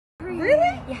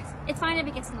Really? Yes. It's fine if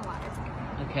it gets in the water.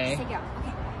 Okay. Just take it out.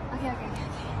 Okay.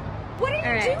 What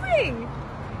are you doing?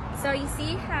 So you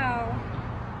see how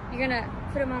you're gonna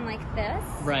put them on like this?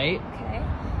 Right. Okay.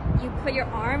 You put your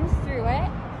arm through it.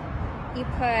 You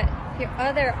put your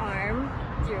other arm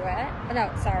through it. Oh,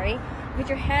 no, sorry. Put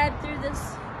your head through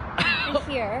this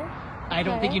in here. I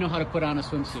don't think you know how to put on a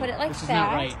swimsuit. Put it like this that. Is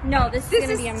not right. No, this is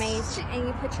gonna is be amazing. And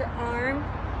you put your arm,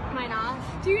 mine off.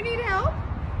 Do you need help?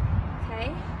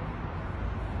 Okay.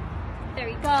 There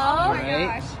you go. Oh my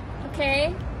Right. gosh.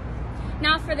 Okay.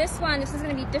 Now for this one, this is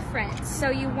gonna be different. So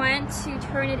you want to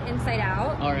turn it inside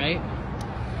out. All right.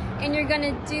 And you're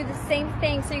gonna do the same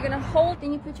thing. So you're gonna hold,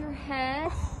 then you put your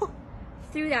head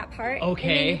through that part.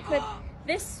 Okay. And then you put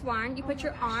this one, you put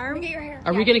your arm. Get your hair.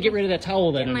 Are we gonna get rid of that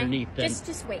towel then Get my- underneath then?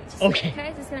 Just wait. Okay. Wait,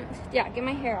 okay. Just gonna, yeah, get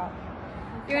my hair out.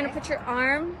 You're gonna put your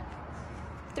arm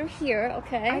through here,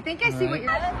 okay? I think I see what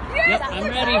you're. Yep, I'm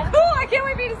ready. Cool! I can't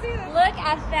wait for you to see this. Look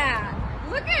at that.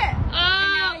 Look at.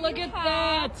 Ah, Now look you at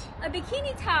have that. A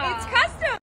bikini top. It's custom.